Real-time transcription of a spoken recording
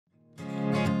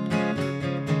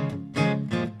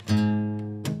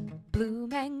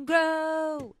and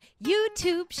Grow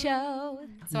YouTube show.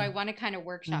 So I want to kind of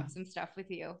workshop some stuff with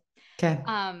you. Okay.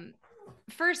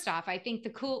 First off, I think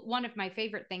one of my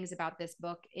favorite things about this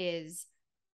book is,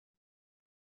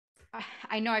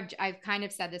 I know I've kind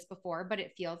of said this before, but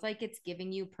it feels like it's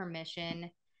giving you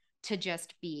permission to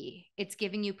just be. It's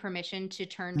giving you permission to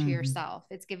turn to yourself.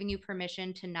 It's giving you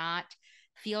permission to not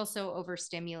feel so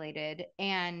overstimulated,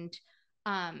 and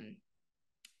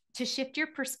to shift your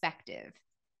perspective.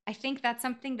 I think that's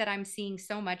something that I'm seeing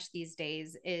so much these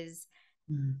days is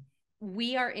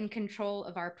we are in control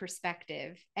of our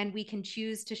perspective, and we can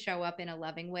choose to show up in a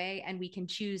loving way, and we can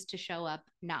choose to show up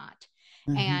not.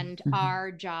 And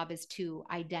our job is to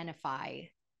identify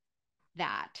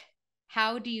that.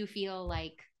 How do you feel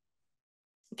like,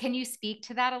 can you speak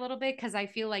to that a little bit? Because I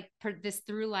feel like this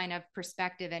through line of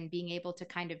perspective and being able to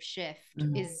kind of shift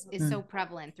is so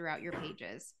prevalent throughout your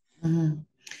pages.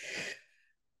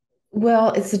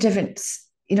 Well, it's a different,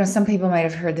 some people might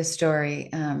have heard this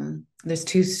story. There's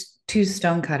two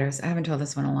stone cutters. I haven't told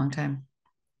this one in a long time.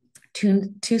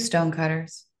 Two stone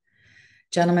cutters.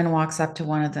 Gentleman walks up to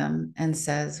one of them and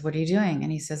says, "What are you doing?"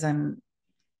 And he says, "I'm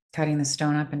cutting the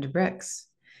stone up into bricks."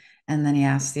 And then he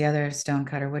asks the other stone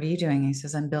cutter, "What are you doing?" And he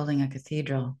says, "I'm building a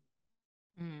cathedral."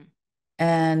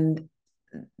 And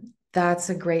that's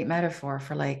a great metaphor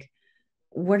for like,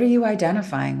 what are you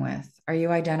identifying with? Are you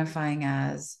identifying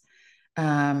as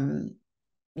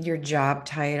your job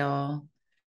title,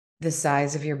 the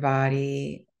size of your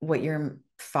body, what your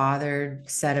father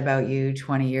said about you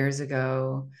 20 years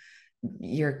ago,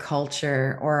 your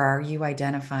culture, or are you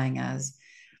identifying as,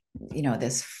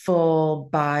 this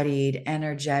full-bodied,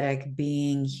 energetic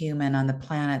being, human on the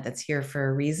planet that's here for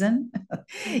a reason?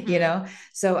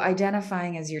 So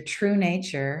identifying as your true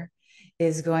nature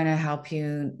is going to help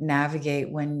you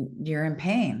navigate when you're in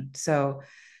pain. So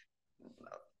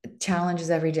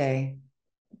challenges every day,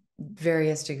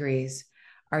 various degrees.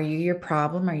 Are you your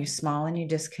problem? Are you small and you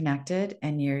disconnected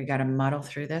and you got to muddle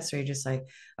through this? Or you're just like,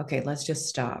 okay, let's just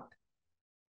stop.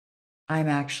 I'm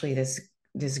actually this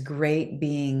great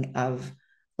being of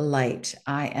light.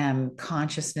 I am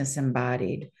consciousness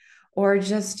embodied. Or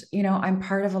just, I'm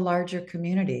part of a larger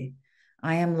community.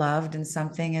 I am loved and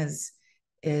something is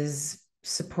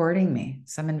supporting me,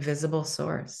 some invisible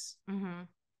source.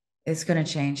 It's going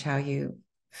to change how you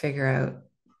figure out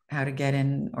how to get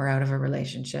in or out of a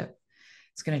relationship.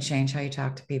 It's going to change how you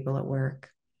talk to people at work.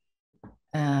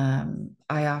 My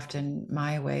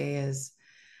way is,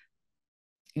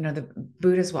 the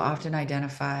Buddhists will often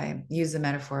use the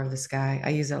metaphor of the sky. I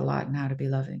use it a lot in How to Be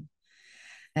Loving.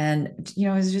 And, it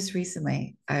was just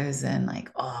recently I was in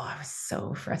like, I was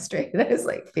so frustrated. I was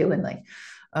like feeling like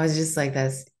I was just like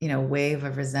this, wave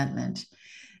of resentment.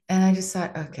 And I just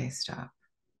thought, okay, stop.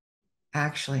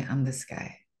 Actually, I'm the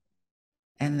sky.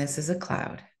 And this is a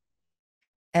cloud.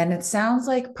 And it sounds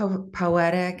like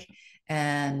poetic,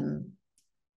 and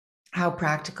how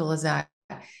practical is that?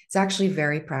 It's actually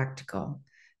very practical.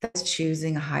 That's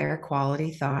choosing a higher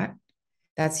quality thought.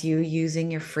 That's you using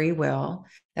your free will.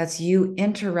 That's you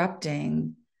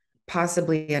interrupting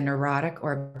possibly a neurotic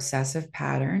or obsessive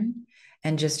pattern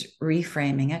and just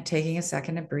reframing it, taking a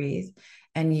second to breathe,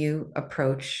 and you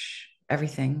approach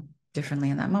everything differently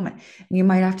in that moment. And you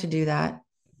might have to do that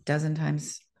a dozen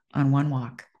times on one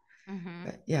walk.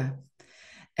 But yeah.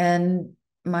 And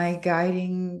my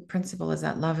guiding principle is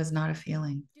that love is not a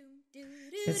feeling.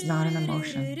 It's not an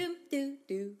emotion.